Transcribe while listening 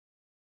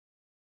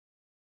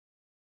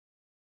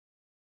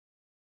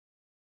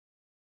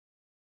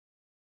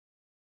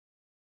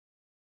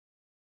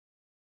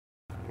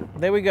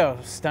there we go.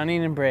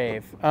 Stunning and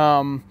brave.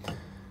 We're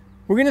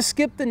going to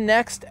skip the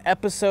next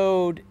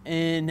episode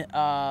in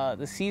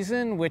the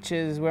season, which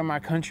is Where My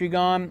Country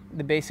Gone.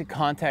 The basic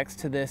context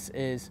to this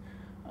is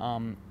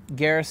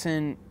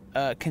Garrison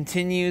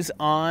continues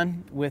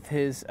on with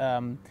his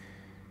not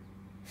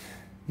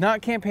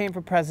campaign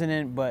for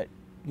president, but,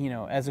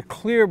 as a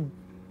clear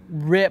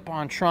rip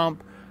on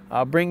Trump,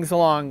 brings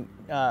along,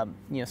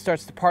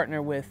 starts to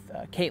partner with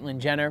Caitlyn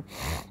Jenner,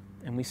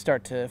 and we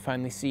start to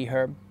finally see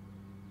her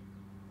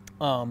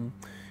in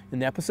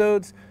the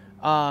episodes.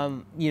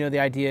 The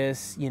idea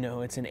is,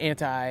 it's an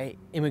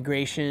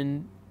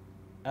anti-immigration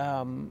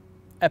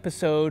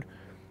episode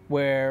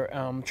where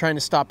trying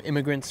to stop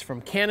immigrants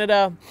from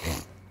Canada,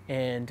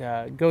 and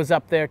goes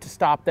up there to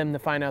stop them, to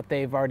find out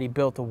they've already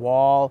built a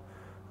wall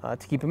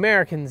to keep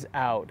Americans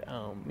out.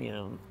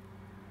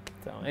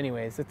 So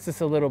anyways, it's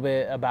just a little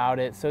bit about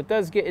it. So it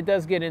does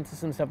get into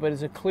some stuff, but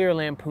it's a clear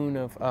lampoon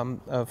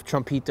of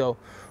Trumpito,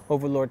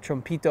 Overlord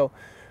Trumpito.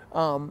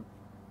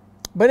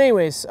 But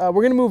anyways,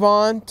 we're gonna move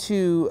on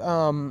to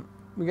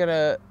we're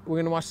gonna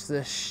watch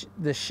the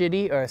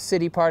shitty or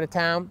city part of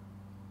town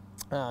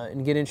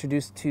and get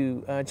introduced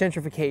to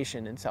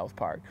gentrification in South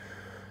Park.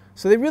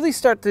 So they really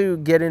start to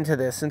get into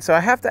this, and so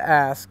I have to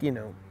ask,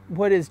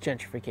 what is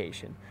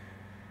gentrification?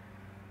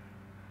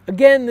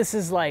 Again, this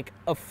is like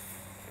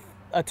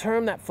a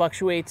term that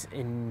fluctuates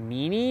in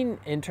meaning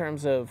in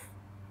terms of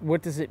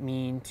what does it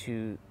mean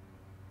to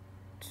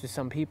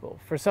some people.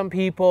 For some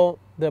people,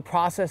 the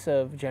process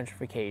of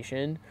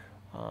gentrification,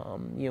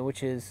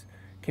 which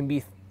can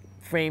be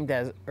framed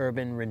as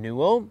urban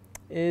renewal,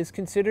 is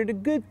considered a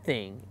good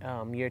thing.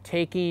 You're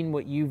taking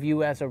what you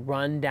view as a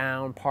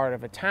rundown part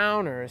of a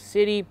town or a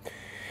city,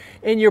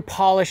 and you're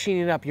polishing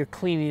it up, you're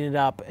cleaning it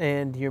up,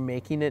 and you're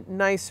making it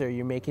nicer,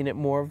 you're making it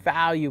more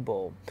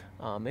valuable,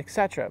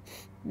 etc.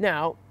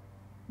 Now,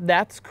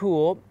 that's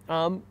cool.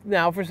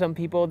 Now, for some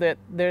people,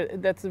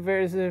 there's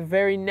a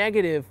very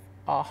negative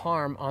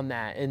harm on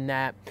that, in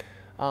that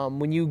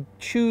when you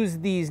choose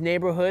these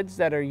neighborhoods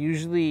that are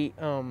usually,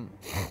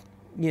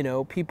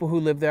 people who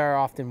live there are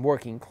often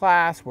working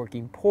class,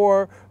 working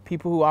poor.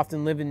 People who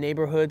often live in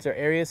neighborhoods or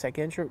areas that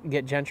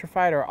get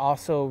gentrified are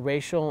also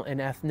racial and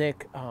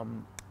ethnic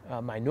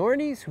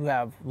minorities who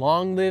have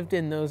long lived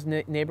in those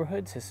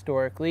neighborhoods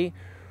historically,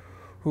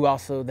 who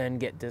also then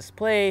get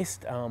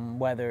displaced,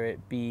 whether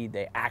it be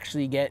they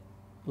actually get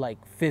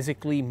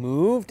physically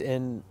moved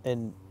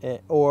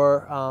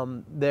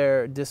or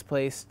they're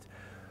displaced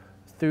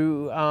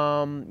through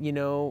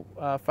financial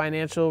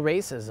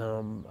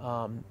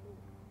racism,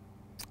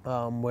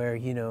 where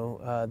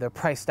they're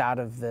priced out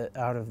of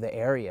the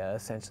area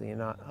essentially and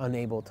not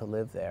unable to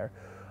live there.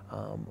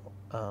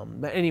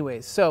 But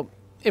anyways, so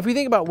if we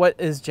think about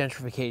what is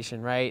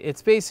gentrification, right?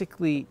 It's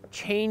basically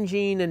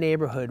changing a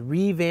neighborhood,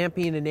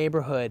 revamping a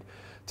neighborhood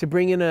to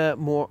bring in a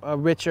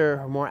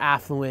richer, more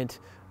affluent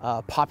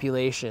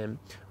population.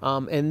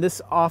 And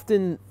this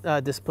often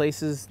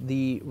displaces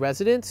the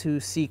residents who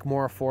seek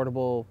more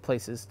affordable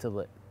places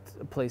to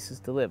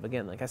live.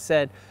 Again, like I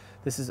said,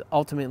 this is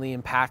ultimately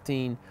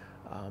impacting,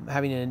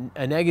 having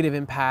a negative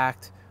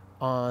impact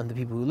on the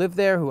people who live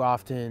there, who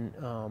often,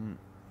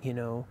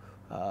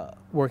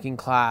 working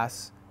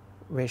class,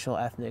 racial,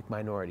 ethnic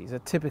minorities.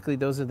 Typically,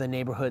 those are the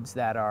neighborhoods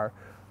that are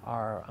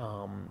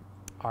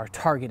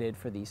targeted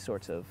for these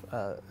sorts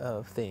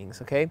of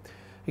things. Okay,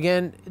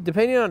 again,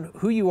 depending on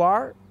who you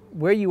are,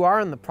 where you are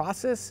in the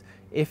process,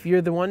 if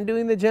you're the one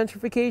doing the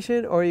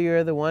gentrification or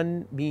you're the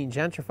one being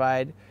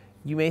gentrified,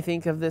 you may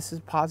think of this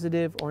as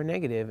positive or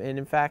negative. And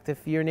in fact,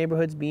 if your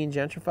neighborhood's being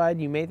gentrified,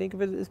 you may think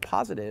of it as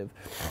positive.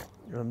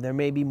 There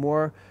may be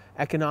more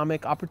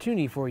economic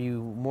opportunity for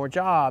you, more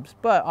jobs,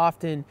 but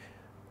often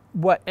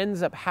what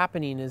ends up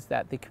happening is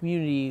that the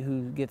community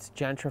who gets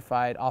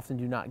gentrified often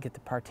do not get to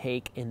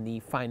partake in the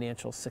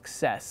financial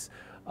success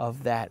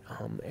of that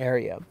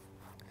area.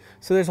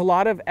 So there's a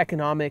lot of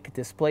economic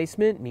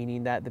displacement,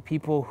 meaning that the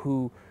people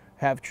who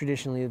have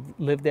traditionally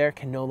lived there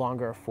can no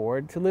longer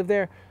afford to live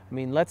there. I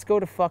mean, let's go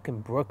to fucking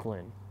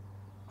Brooklyn.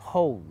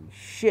 Holy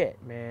shit,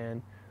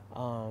 man.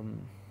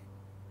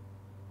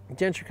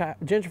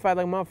 Gentrified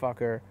like a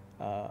motherfucker.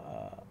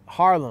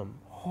 Harlem.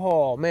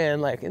 Oh man,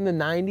 like in the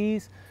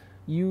 90s,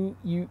 you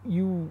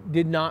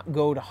did not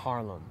go to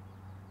Harlem.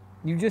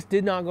 You just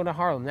did not go to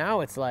Harlem.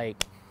 Now it's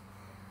like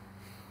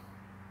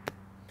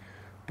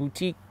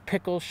boutique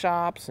pickle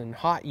shops and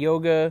hot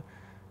yoga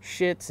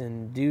shits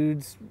and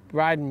dudes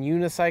riding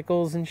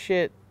unicycles and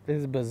shit. This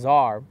is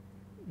bizarre,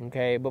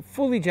 okay, but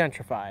fully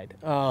gentrified.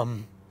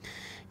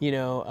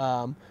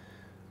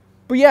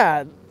 But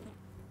yeah,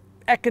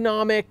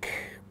 economic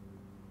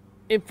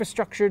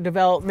infrastructure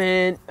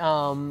development,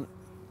 and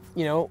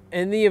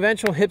the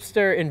eventual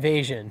hipster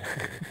invasion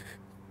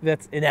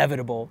that's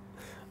inevitable.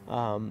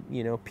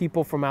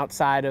 People from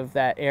outside of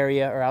that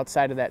area or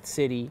outside of that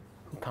city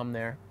who come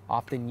there,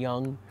 often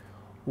young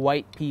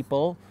white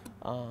people.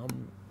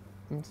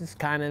 It just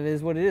kind of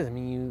is what it is. I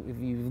mean, if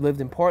you've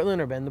lived in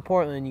Portland or been to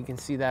Portland, you can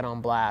see that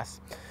on blast.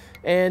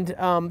 And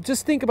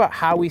just think about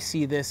how we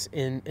see this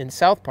in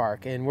South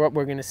Park. And what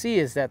we're going to see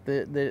is that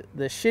the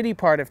shitty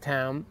part of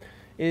town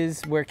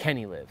is where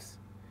Kenny lives.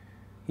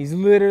 He's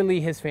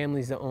literally, his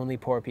family's the only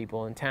poor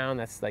people in town.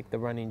 That's like the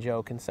running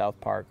joke in South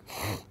Park.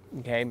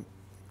 Okay.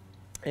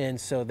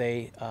 And so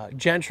they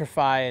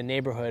gentrify a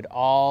neighborhood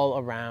all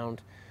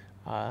around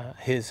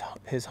his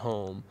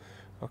home.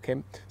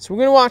 Okay, so we're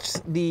going to watch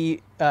the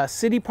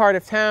city part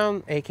of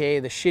town, aka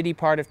the shitty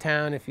part of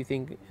town, if you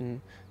think in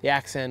the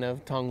accent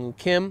of Tong-Lu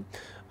Kim.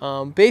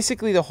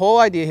 Basically, the whole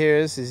idea here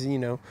is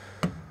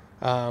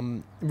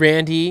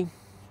Randy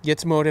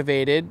gets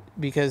motivated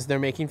because they're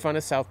making fun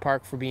of South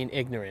Park for being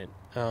ignorant.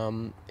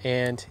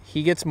 And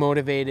he gets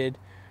motivated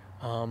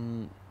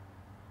to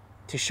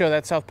show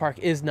that South Park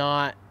is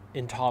not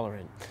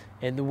intolerant.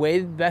 And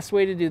the best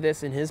way to do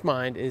this in his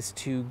mind is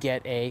to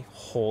get a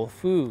Whole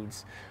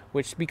Foods,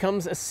 which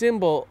becomes a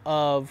symbol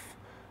of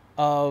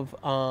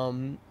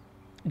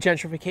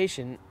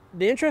gentrification.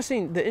 The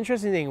interesting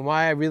thing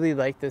why I really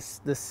like this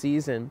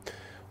season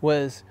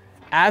was,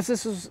 as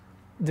this was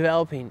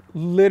developing,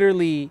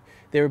 literally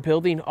they were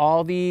building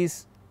all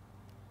these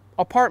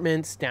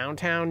apartments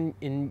downtown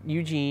in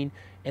Eugene,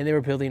 and they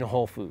were building a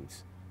Whole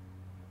Foods.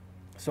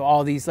 So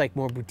all these like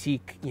more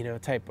boutique,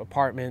 type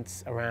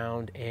apartments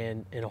around,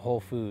 and a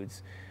Whole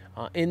Foods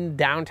in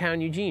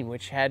downtown Eugene,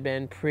 which had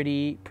been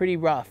pretty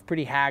rough,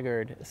 pretty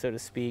haggard, so to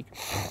speak,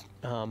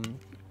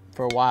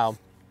 for a while.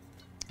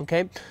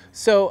 Okay,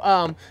 so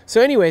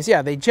anyways,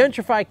 yeah, they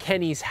gentrify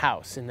Kenny's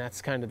house, and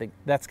that's kind of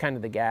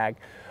the gag.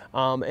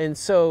 And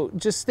so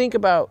just think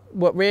about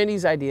what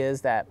Randy's idea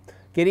is, that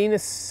getting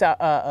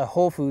a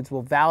Whole Foods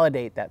will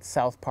validate that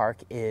South Park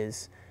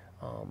is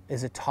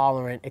a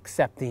tolerant,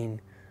 accepting,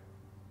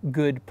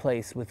 good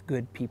place with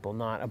good people,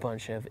 not a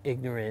bunch of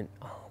ignorant,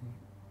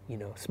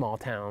 small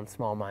town,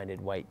 small-minded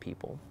white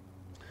people.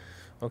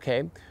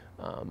 Okay,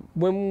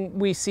 when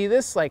we see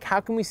this, like, how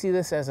can we see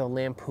this as a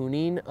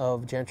lampooning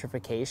of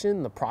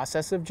gentrification, the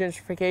process of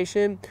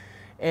gentrification,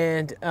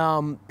 and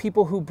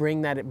people who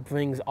bring that, it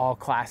brings all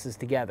classes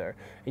together.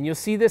 And you'll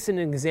see this in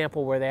an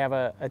example where they have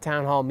a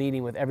town hall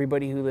meeting with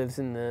everybody who lives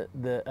in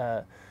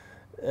the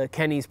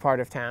Kenny's part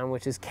of town,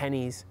 which is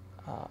Kenny's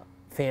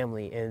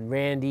family, and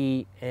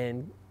Randy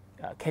and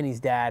Kenny's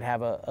dad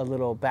have a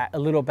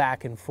little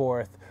back and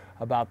forth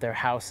about their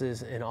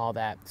houses and all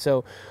that.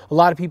 So a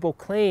lot of people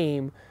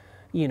claim,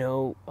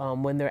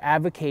 when they're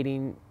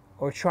advocating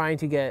or trying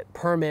to get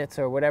permits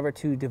or whatever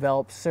to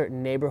develop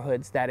certain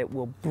neighborhoods, that it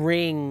will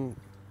bring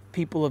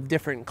people of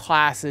different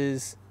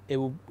classes. It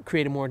will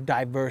create a more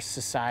diverse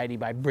society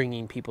by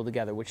bringing people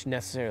together, which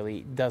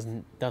necessarily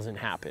doesn't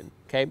happen.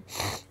 Okay.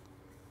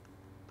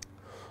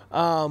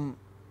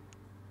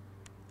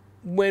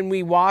 When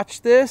we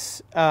watch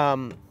this,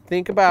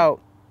 think about,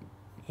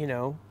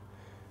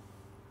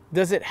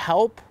 does it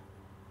help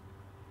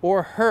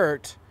or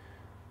hurt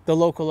the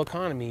local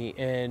economy,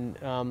 and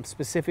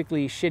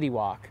specifically Shitty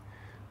Walk?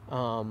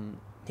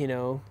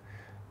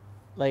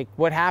 Like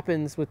what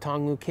happens with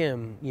Tong-Lu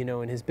Kim,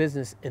 and his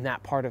business in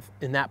that part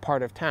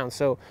of town.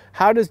 So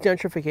how does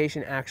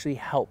gentrification actually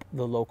help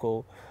the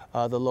local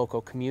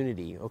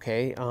community?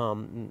 Okay.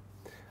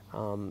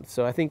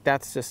 So I think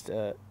that's just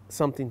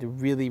something to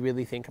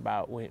really think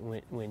about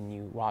when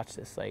you watch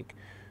this. Like,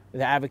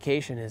 the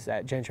advocation is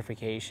that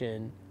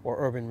gentrification or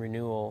urban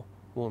renewal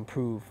will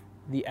improve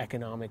the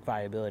economic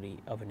viability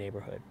of a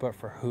neighborhood, but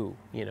for who,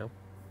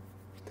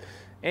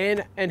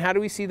 And how do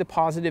we see the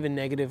positive and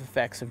negative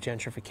effects of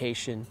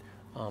gentrification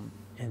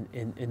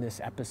in this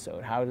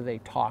episode? How do they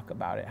talk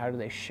about it? How do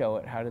they show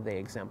it? How do they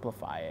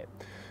exemplify it?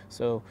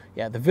 So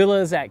yeah, the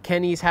villas at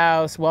Kenny's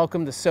house,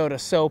 welcome to Soda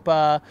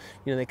Sopa.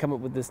 They come up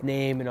with this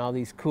name and all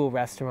these cool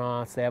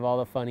restaurants. They have all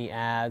the funny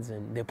ads,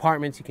 and the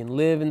apartments, you can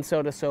live in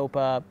Soda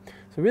Sopa.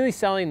 So really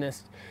selling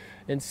this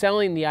and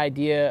selling the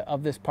idea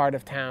of this part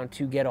of town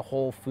to get a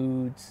Whole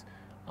Foods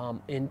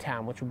in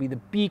town, which will be the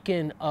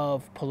beacon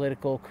of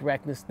political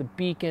correctness, the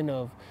beacon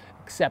of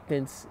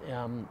acceptance,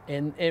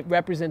 and it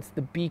represents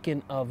the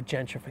beacon of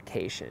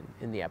gentrification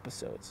in the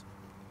episodes.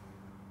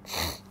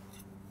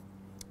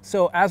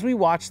 So as we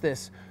watch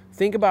this,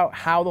 think about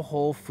how the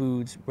Whole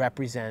Foods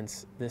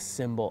represents this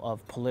symbol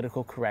of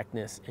political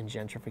correctness and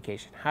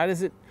gentrification. How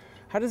does it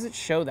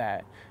show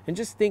that? And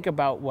just think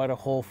about what a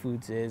Whole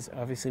Foods is.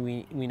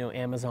 Obviously, we know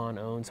Amazon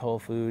owns Whole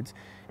Foods,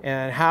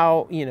 and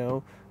how,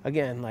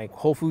 again, like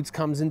Whole Foods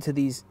comes into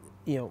these,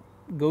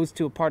 goes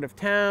to a part of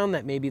town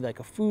that may be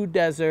like a food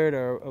desert,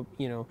 or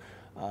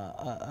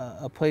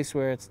a place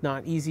where it's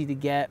not easy to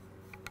get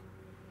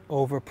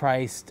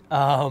overpriced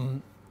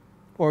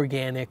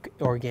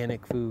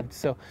organic food.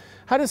 So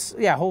how does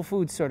Whole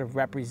Foods sort of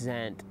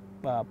represent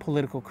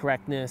political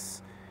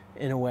correctness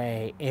in a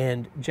way,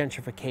 and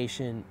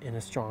gentrification in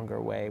a stronger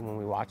way when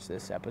we watch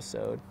this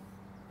episode?